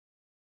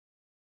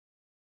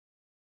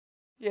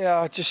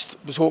Yeah, I just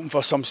was hoping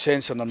for some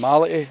sense of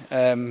normality,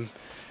 and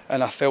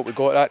I felt we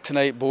got that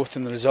tonight, both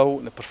in the result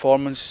and the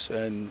performance,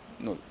 and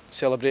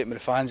celebrating with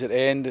the fans at the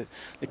end,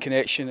 the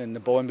connection and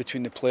the bond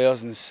between the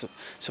players and the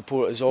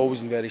support has always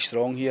been very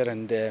strong here,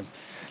 and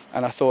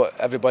I thought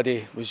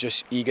everybody was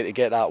just eager to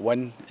get that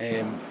win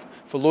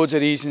for loads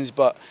of reasons,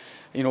 but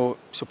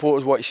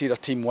supporters want to see their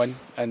team win,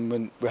 and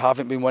when we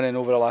haven't been winning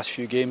over the last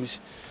few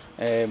games,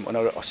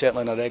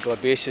 certainly on a regular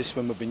basis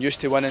when we've been used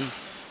to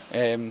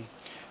winning.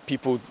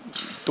 People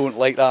don't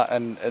like that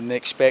and they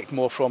expect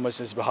more from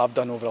us as we have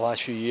done over the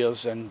last few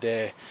years, and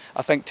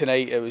I think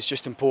tonight it was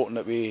just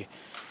important that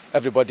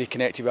everybody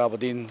connected with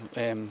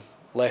Aberdeen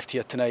left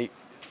here tonight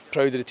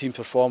proud of the team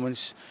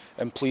performance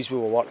and pleased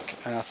with our work,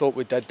 and I thought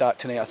we did that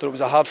tonight. I thought it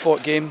was a hard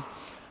fought game.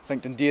 I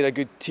think Dundee are a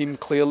good team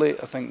clearly.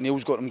 I think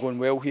Neil's got them going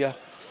well here,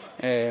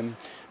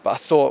 but I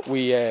thought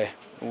we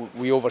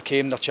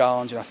overcame their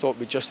challenge, and I thought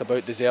we just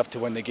about deserved to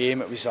win the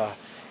game. It was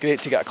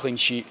great to get a clean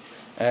sheet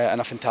and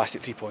a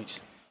fantastic 3 points.